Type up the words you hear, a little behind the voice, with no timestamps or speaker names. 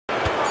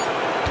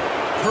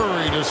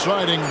Curry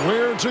deciding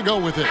where to go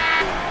with it.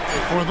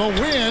 For the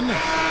win,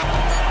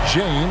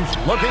 James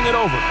looking it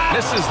over.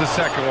 Misses the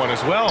second one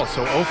as well,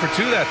 so 0 for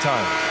 2 that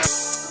time.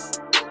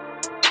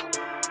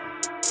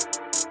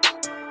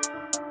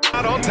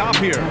 Not on top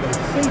here.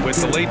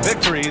 With the late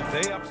victory,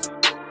 they upset.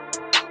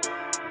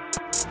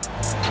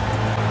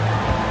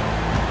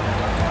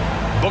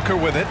 Booker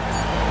with it.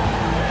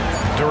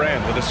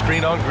 Durant with a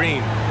screen on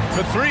Green.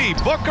 For 3,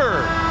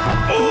 Booker.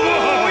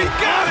 Oh, he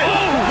got it!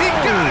 He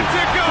got it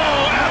to go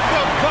at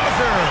the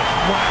buzzer.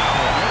 Wow.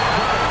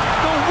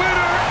 The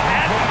winner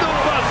at the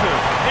buzzer.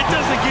 It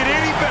doesn't get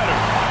any better.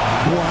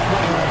 What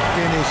a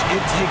finish.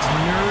 It takes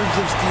nerves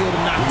of steel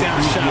to knock down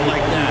a shot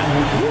like that.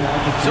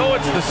 So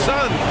it's the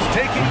Suns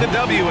taking the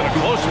W in a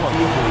close one.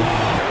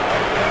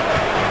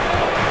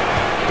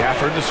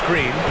 Gafford the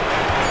screen.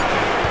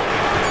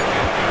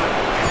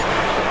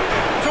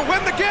 To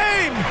win the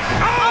game!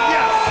 Oh,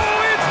 yes.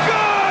 It's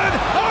good!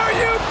 Are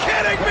you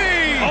kidding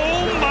me?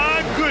 Oh,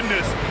 my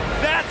goodness.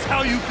 That's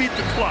how you beat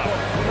the clock.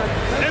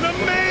 An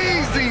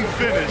amazing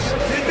finish.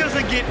 It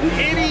doesn't get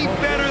any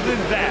better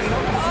than that.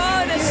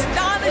 Oh, an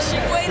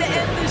astonishing way to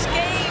end this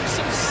game.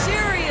 Some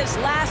serious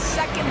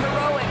last-second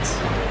heroics.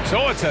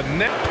 So it's a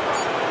net.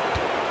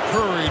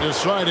 Curry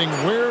deciding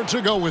where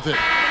to go with it. Oh,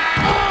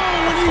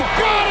 and he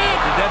got it!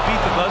 Did that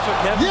beat the buzzer,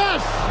 Kevin?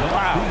 Yes!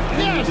 Wow.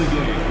 Yes!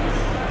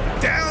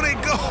 Down it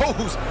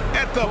goes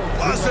at the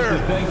buzzer.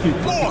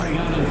 Boy,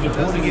 it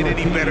doesn't get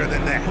any better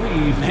than that.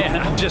 Man,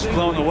 I'm just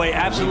blown away.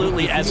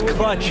 Absolutely as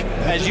clutch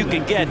as you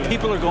can get.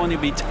 People are going to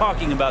be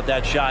talking about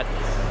that shot.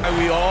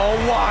 We all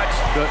watch.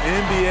 The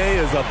NBA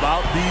is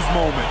about these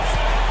moments.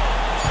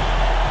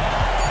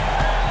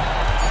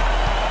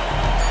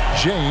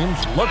 James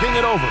looking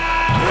it over.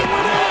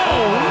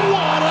 Oh,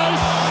 what a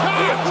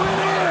shot!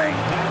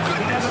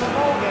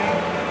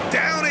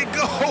 Down it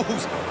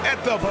goes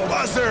at the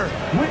buzzer.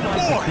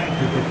 Boy,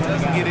 it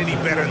doesn't get any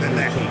better than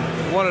that.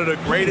 One of the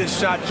greatest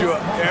shots you'll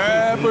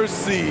ever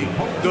see.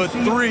 The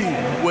 3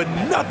 with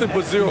nothing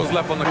but zeros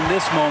left on the. In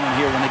this moment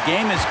here, when the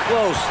game is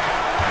close,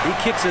 he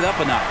kicks it up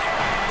a notch.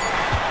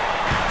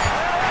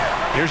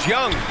 Here's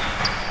Young.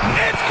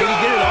 It's good! Did he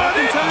get it off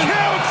in time? It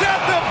counts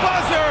at the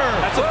buzzer!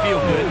 That's a feel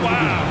good.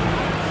 Wow.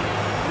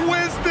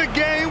 Wins the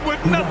game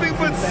with nothing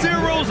but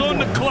zeros on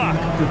the clock.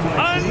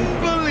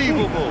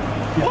 Unbelievable.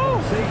 Woo.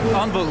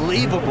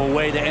 Unbelievable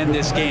way to end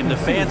this game. The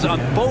fans on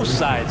both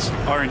sides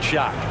are in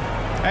shock.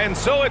 And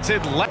so it's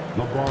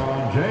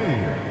LeBron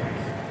James.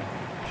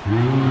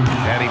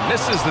 And he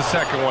misses the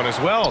second one as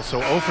well,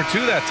 so 0 for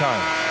 2 that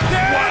time.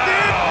 There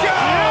it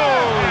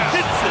goes!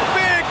 Hits it.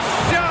 Big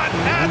shot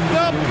at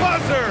the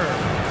buzzer!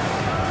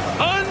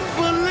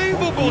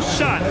 Unbelievable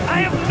shot.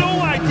 I have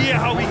no idea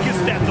how he gets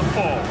that to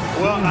fall.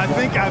 Well, I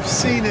think I've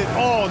seen it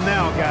all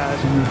now,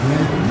 guys.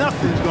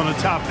 Nothing's going to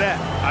top that,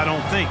 I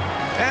don't think.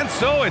 And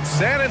so it's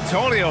San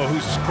Antonio who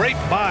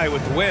scraped by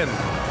with the win.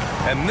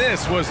 And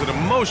this was an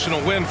emotional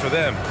win for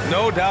them,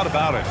 no doubt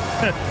about it.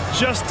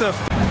 Just a...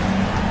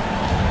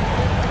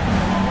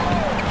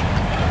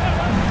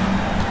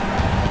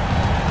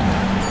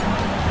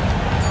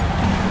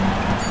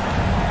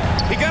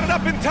 He got it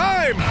up in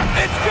time.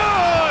 It's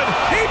good.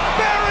 He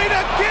buried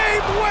a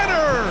game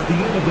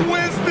winner.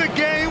 Wins the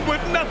game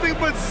with nothing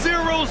but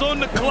zeros on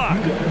the clock.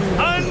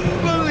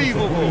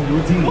 Unbelievable.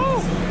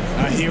 Woo.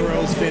 A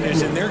hero's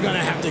finish, and they're going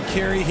to have to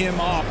carry him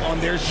off on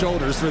their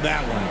shoulders for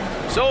that one.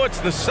 So it's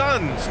the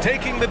Suns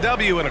taking the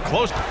W in a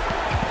close.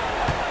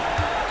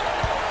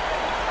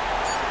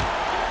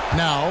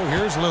 Now,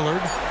 here's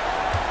Lillard.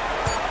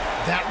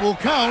 That will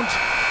count.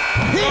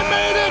 He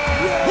made it!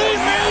 He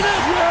made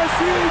it! Yes,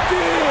 he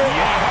did!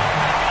 Yeah.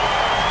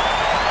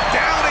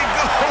 Down it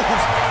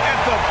goes at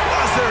the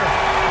buzzer.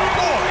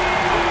 Boy,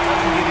 it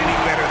doesn't get any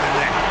better than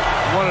that.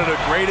 One of the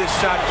greatest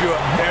shots you'll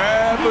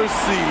ever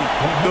see.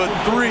 The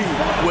 3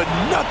 with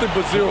nothing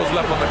but zeros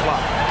left on the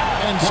clock.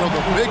 And so the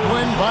big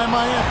win by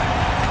Miami.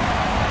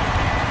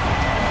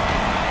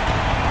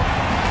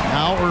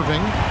 Now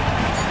Irving.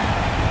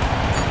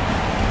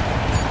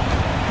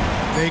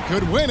 They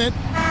could win it.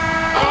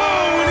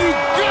 Oh, and he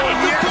got it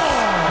to go!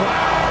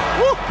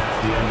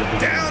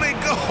 Down it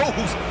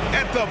goes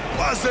at the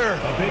buzzer.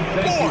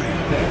 Boy,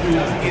 it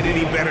doesn't get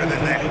any better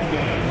than that.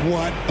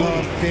 What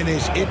a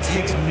finish. It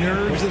takes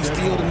nerves of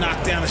steel to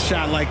knock down a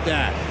shot like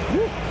that.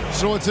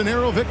 So it's a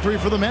narrow victory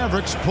for the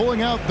Mavericks,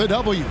 pulling out the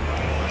W.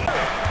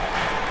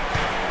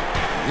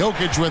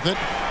 Jokic with it.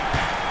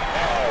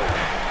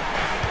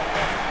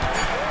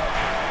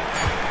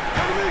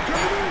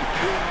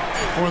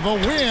 For the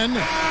win.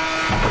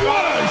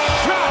 What a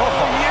shot!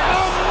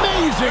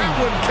 Amazing! That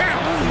would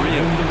count.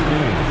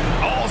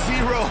 All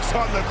zeros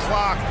on the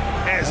clock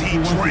as he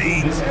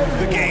drains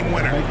the game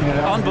winner.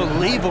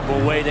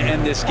 Unbelievable way to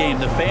end this game.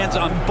 The fans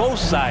on both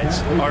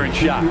sides are in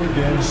shock.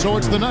 So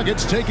it's the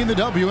Nuggets taking the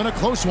W in a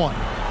close one.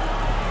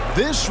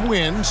 This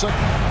win...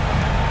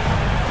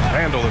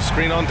 Randall, a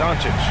screen on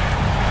Doncic.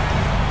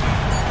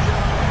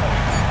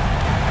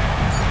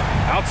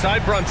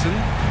 Outside Brunson.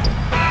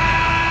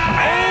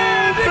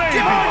 And it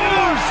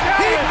goes!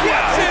 He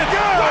gets it!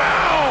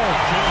 Wow!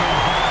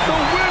 The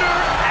winner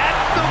at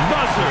the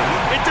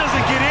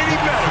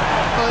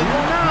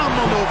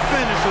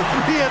finish, a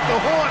 3 at the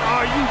horn.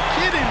 Are you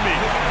kidding me?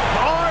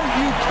 Are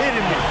you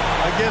kidding me?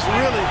 I guess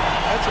really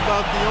that's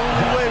about the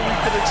only way we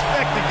could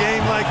expect a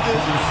game like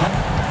this.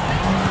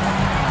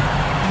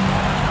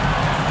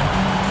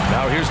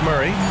 Now here's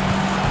Murray.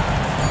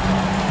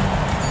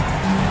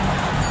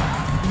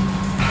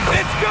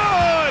 It's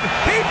good!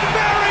 He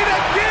buried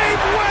a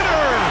game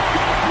winner!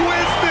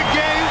 Wins the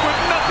game with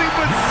nothing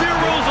but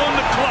zeros on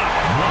the clock.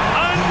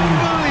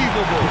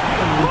 Unbelievable.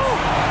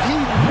 He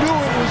knew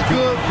it was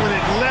good when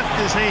it left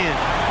his hand.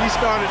 He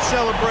started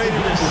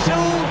celebrating as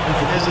soon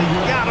as he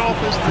got off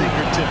his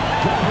fingertip.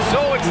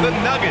 So it's the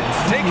Nuggets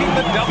taking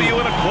the W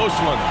in a close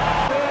one.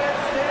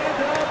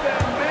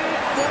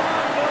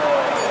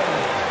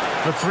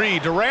 For 3,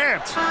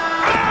 Durant.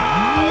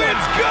 Oh,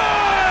 it's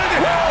good!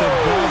 At the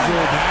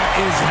buzzer, that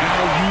is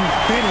how you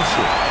finish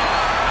it.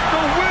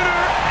 The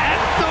winner at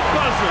the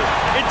buzzer.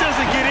 It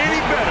doesn't get any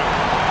better.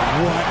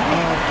 What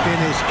a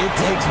finish. It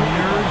takes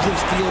nerves of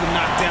steel to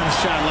knock down a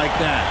shot like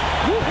that.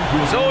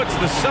 So it's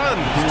the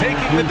Suns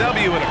taking the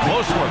W in a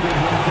close one.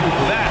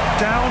 That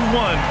Down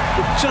 1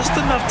 with just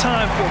enough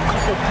time for a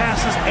couple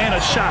passes and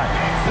a shot.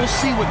 We'll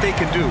see what they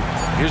can do.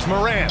 here's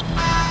Morant.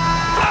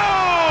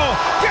 Oh!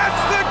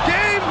 Gets the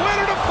game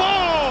winner to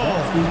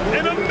fall!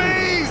 An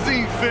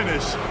amazing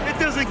finish. It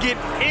doesn't get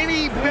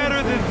any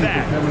better than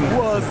that.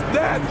 Was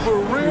that for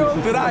real?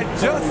 Did I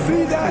just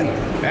see that?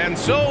 And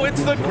so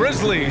it's the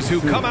Grizzlies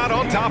who come out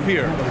on top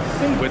here.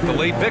 With the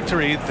late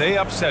victory, they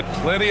upset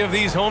plenty of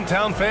these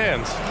hometown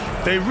fans.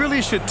 They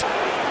really should.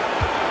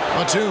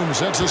 Batum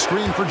sets a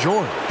screen for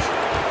George.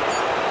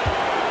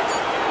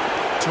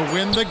 To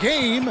win the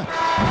game. Oh,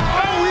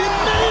 he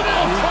made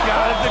it! He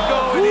got it to go,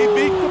 and he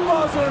beat the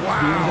buzzer.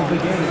 Wow.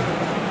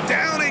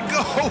 Down it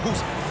goes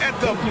at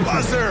the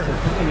buzzer.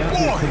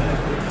 Boy,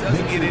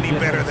 doesn't get any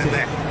better than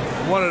that.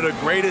 One of the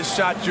greatest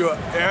shots you'll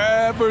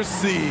ever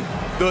see.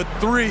 The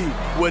 3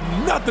 with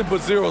nothing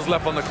but zeros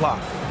left on the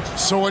clock.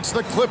 So it's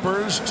the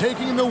Clippers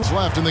taking the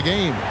left in the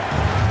game.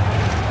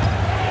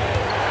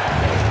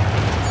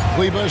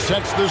 Kleba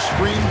sets the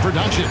screen for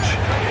Doncic.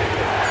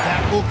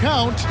 That will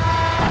count.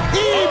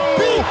 He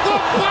beat the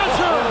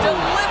buzzer!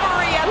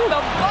 Delivery at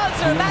the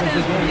buzzer. That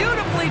is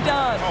beautifully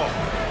done.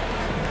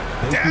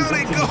 Down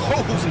it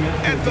goes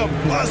at the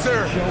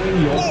buzzer.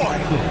 Boy,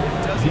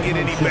 doesn't get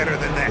any better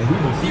than that.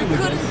 You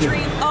couldn't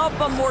dream up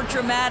a more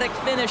dramatic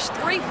finish.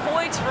 3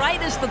 points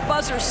right as the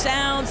buzzer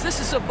sounds. This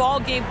is a ball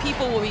game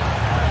people will be.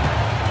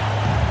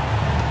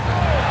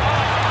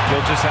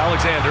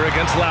 Gilgeous-Alexander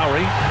against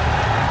Lowry.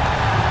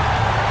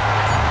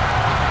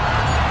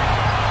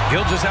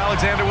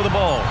 Gilgeous-Alexander with the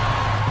ball.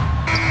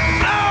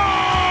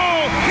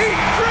 Oh! He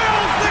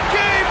drills the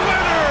game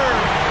winner!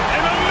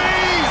 An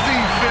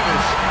amazing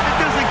finish. It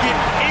doesn't get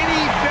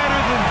any better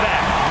than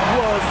that.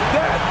 Was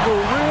that for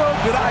real?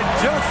 Did I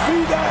just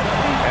see that?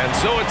 And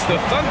so it's the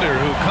Thunder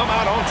who come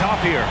out on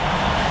top here.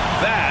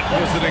 That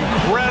was an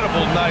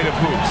incredible night of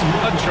hoops.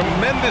 A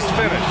tremendous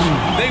finish.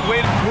 They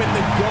waited. When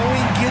the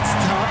going gets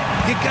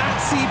tough, you got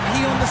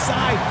CP on the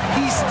side.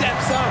 He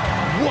steps up.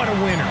 What a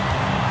winner.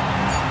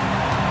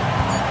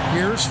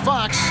 Here's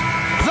Fox.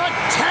 The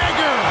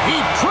tagger. He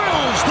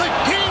drills the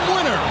game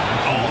winner.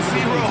 All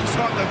zeros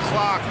on the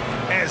clock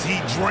as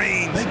he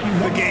drains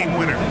the game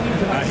winner.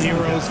 A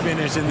hero's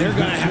finish, and they're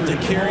going to have to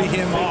carry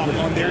him off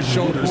on their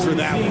shoulders for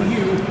that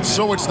one.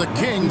 So it's the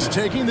Kings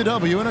taking the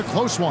W in a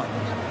close one.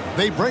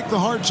 They break the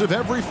hearts of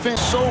every fan.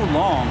 So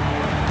long,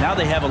 now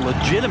they have a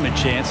legitimate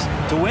chance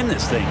to win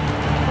this thing.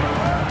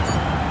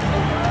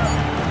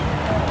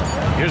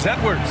 Here's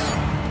Edwards.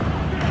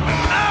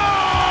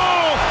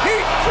 Oh! He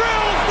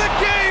drills the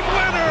game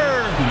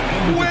winner!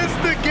 Wins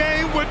the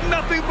game with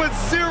nothing but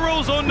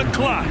zeros on the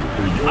clock.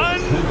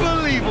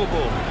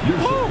 Unbelievable.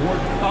 Woo.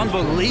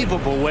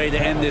 Unbelievable way to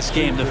end this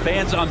game. The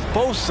fans on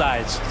both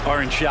sides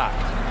are in shock.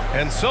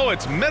 And so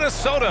it's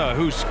Minnesota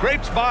who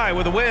scrapes by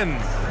with a win.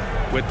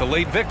 With the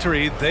late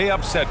victory, they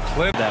upset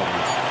Clint. That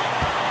one.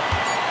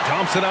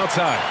 Thompson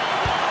outside.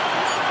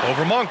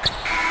 Over Monk.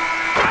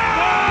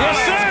 Yes,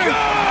 sir.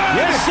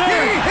 Yes, sir.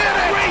 He hit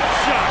it. Great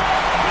shot.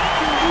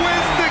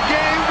 Wins the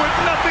game with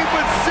nothing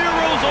but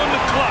zeros on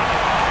the clock.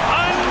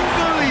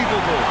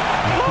 Unbelievable.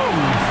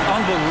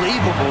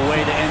 Unbelievable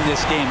way to end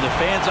this game. The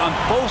fans on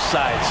both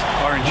sides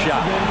are in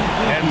shock.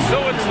 And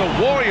so it's the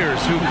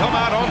Warriors who come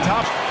out on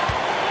top.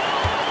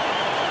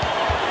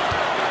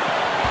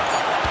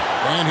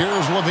 And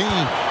here's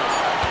Levine.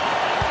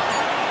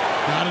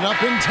 Got it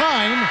up in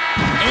time.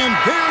 And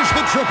there's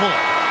the triple.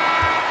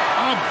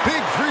 A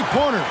big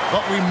three-pointer,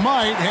 but we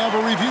might have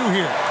a review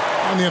here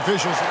on the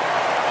officials.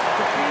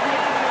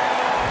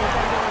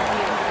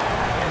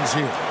 Ends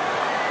here.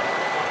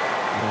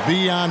 It'll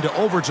be on to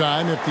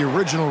overtime if the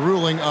original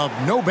ruling of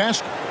no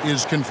basket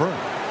is confirmed.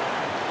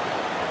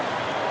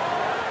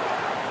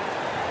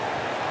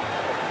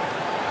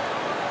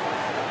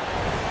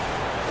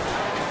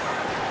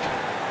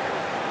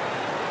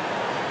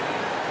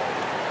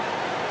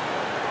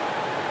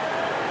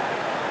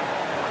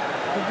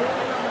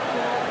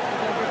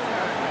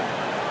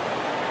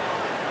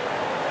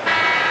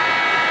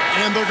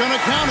 And they're going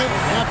to count it.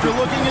 After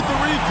looking at the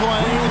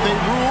replay, they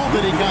rule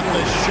that he got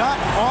the shot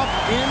off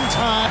in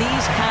time.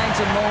 These kinds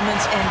of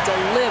moments and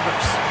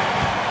delivers.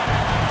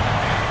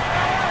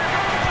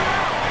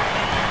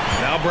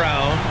 Now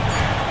Brown.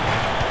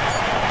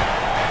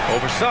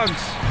 Over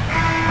Suggs.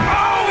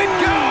 Oh, it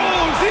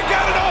goes! He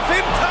got it off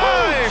in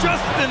time!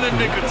 Just in the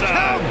nick of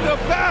time. Count the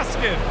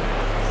basket!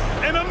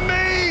 An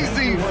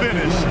amazing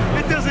finish.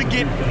 It doesn't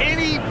get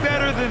any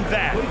better than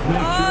that.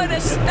 Oh, an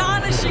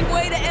astonishing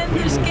way to end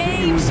this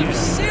game. Some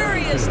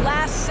serious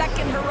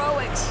last-second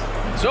heroics.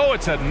 So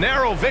it's a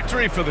narrow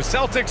victory for the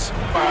Celtics.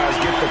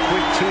 Get the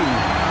quick 2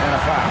 and a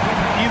foul.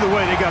 Either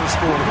way, they got to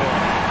score the ball.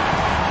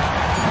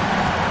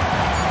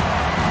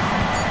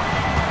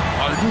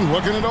 Harden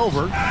looking it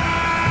over.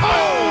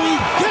 Oh, he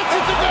gets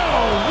it to go!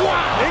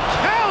 Wow! It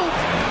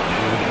counts!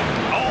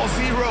 All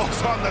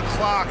zeros on the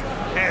clock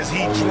as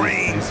he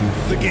drains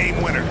the game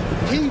winner.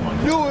 He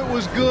knew it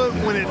was good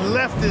when it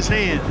left his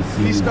hand.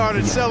 He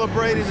started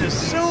celebrating as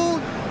soon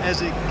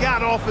as it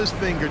got off his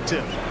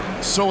fingertips.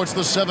 So it's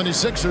the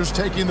 76ers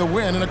taking the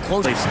win in a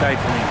close...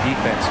 Stifling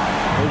defense.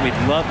 What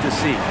we'd love to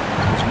see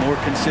is more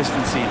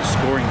consistency in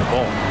scoring the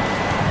ball.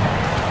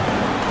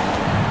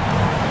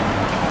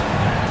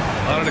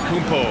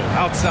 Antetokounmpo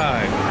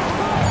outside.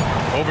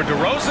 Over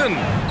DeRozan.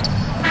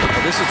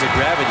 Well, this is a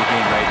gravity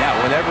game right now.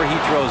 Whatever he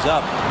throws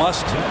up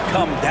must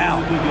come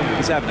down.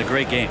 He's having a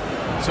great game.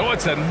 So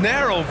it's a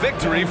narrow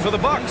victory for the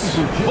Bucks,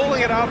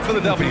 pulling it out for the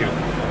W.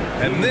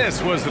 And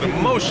this was an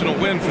emotional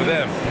win for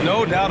them,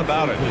 no doubt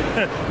about it.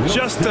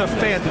 Just a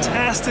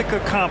fantastic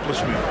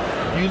accomplishment.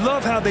 You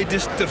love how they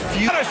just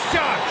diffuse a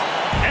shot.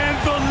 And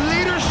the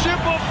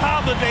leadership of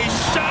Holiday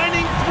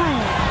shining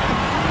through.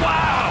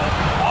 Wow.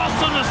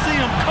 Awesome to see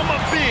him come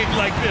up big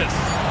like this.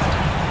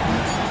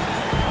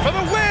 For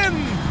the win!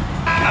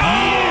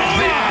 Oh,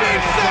 he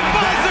beats the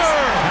buzzer!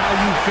 How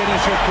you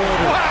finish a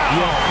quarter. Wow.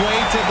 You play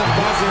to the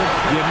buzzer.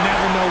 You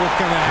never know what's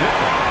going to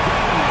happen.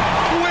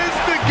 Wins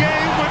the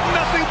game with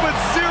nothing but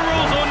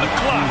zeros on the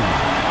clock.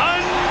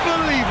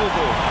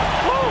 Unbelievable.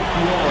 Woo.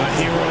 A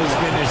hero's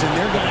finish, and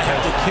they're going to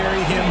have to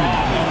carry him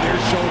off on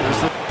their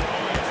shoulders.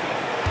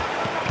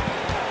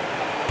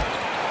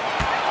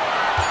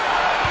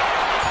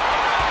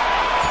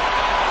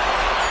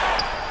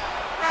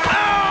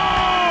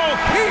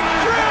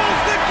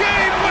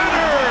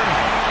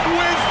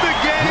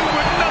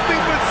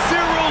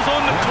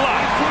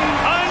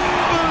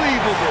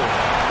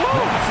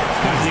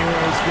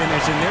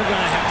 And they're going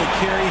to have to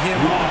carry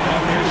him off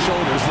on their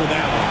shoulders for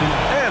that one.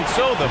 And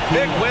so the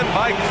big win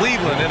by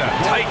Cleveland in a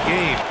tight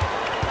game.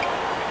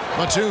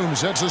 Batum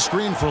sets a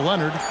screen for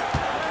Leonard.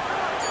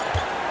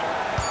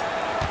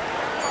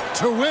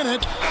 To win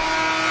it.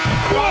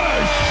 What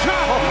a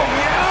shot!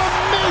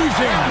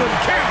 Amazing!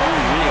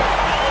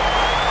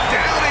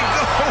 Down it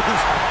goes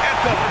at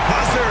the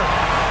buzzer.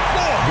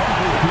 Boy,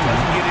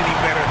 doesn't get any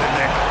better than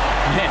that.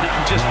 Man,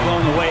 I'm just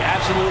blown away.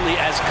 Absolutely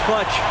as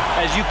clutch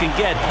as you can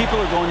get. People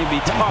are going to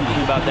be talking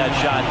about that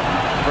shot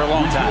for a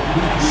long time.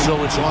 So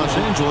it's Los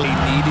Angeles. He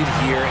needed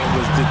here and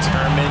was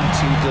determined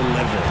to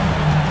deliver.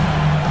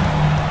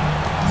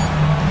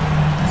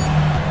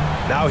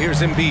 Now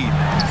here's Embiid.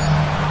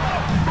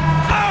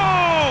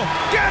 Oh!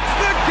 Gets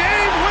the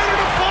game winner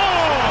to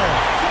fall!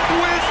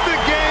 Wins the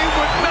game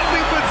with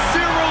nothing but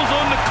zeros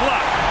on the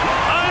clock.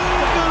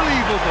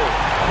 Unbelievable.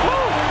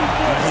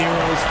 A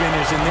hero's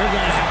finish, and they're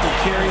going to have to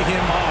carry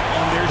him off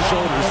on their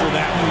shoulders for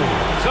that one.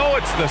 So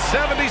it's the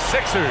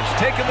 76ers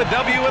taking the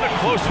W in a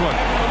close one.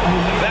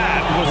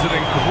 That was an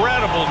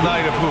incredible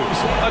night of hoops.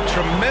 A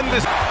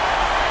tremendous...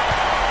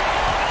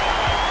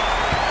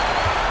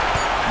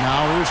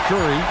 Now here's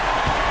Curry.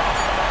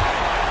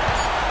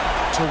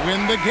 To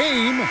win the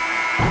game.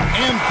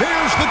 And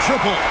there's the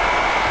triple.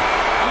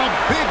 A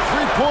big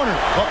three-pointer,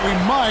 but we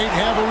might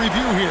have a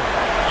review here.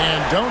 And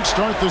don't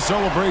start the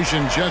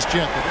celebration just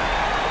yet.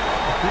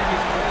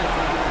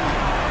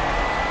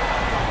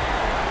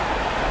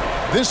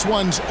 This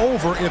one's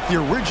over if the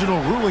original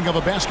ruling of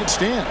a basket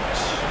stands.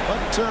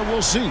 But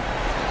we'll see.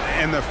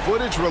 And the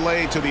footage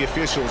relayed to the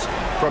officials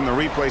from the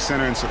replay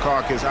center in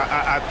Secaucus,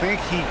 I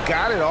think he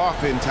got it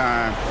off in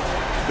time.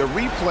 The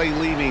replay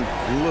leaving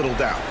little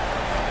doubt.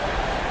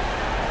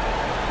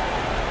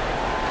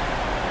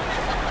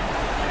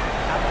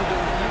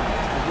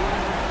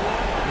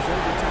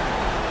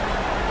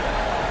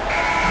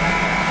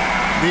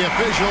 The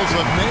officials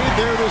have made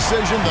their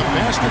decision. The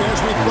basket,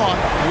 as we thought,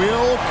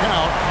 will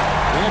count.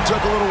 It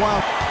took a little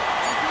while.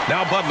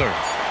 Now Butler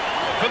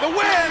for the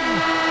win!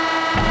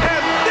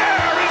 And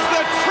there is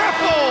the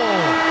triple!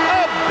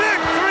 A big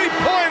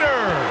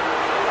three-pointer!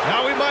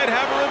 Now we might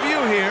have a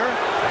review here.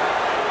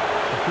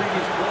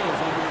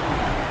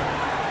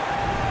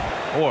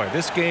 Boy,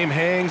 this game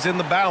hangs in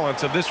the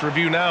balance of this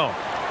review now.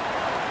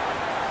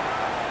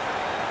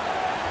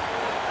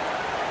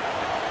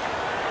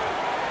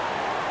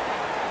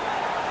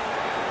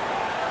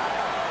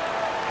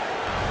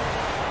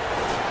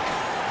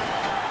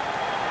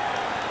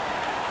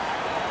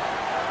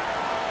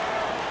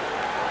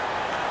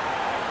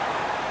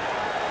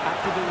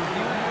 After the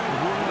review, the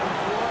ruling on the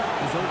floor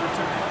is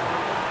overturned.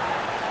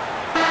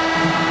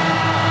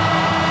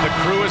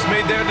 crew has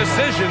made their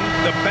decision.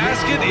 The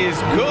basket is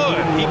good.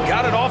 He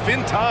got it off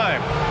in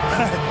time.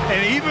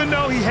 And even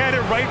though he had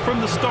it right from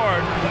the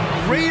start,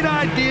 great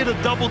idea to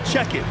double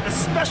check it,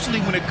 especially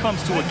when it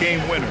comes to a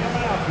game winner.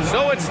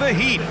 So it's the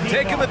Heat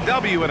taking the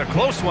W in a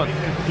close one.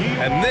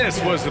 And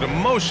this was an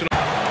emotional.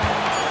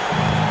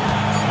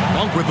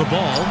 Dunk with the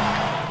ball.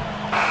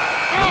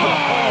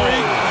 Oh,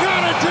 he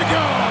got it to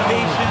go.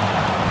 Patient.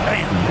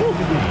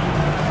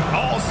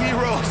 All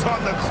zeros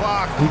on the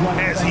clock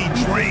as he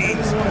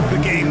drains the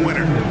game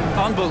winner.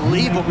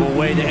 Unbelievable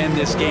way to end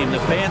this game. The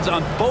fans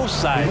on both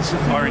sides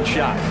are in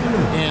shock.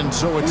 And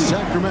so it's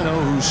Sacramento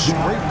who's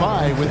scraped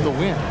by with the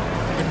win.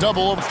 A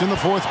double in the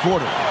fourth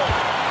quarter.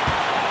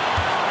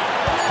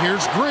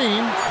 Here's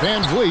Green.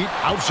 Van Vliet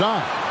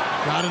outside.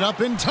 Got it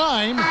up in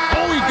time.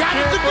 Oh, he got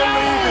it to go!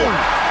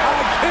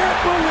 I can't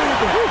believe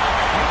it.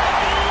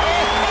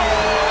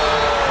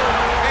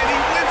 And he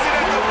wins it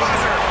at the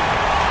buzzer.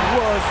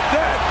 Was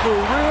that for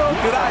real?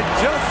 Did I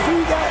just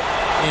see that?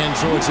 And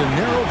so it's a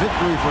narrow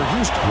victory for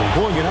Houston,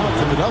 pulling it out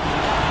to the double.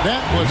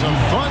 That was a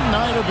fun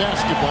night of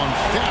basketball and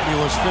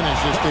fabulous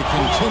finish as they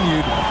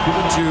continued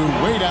to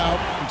wait out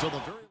until the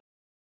very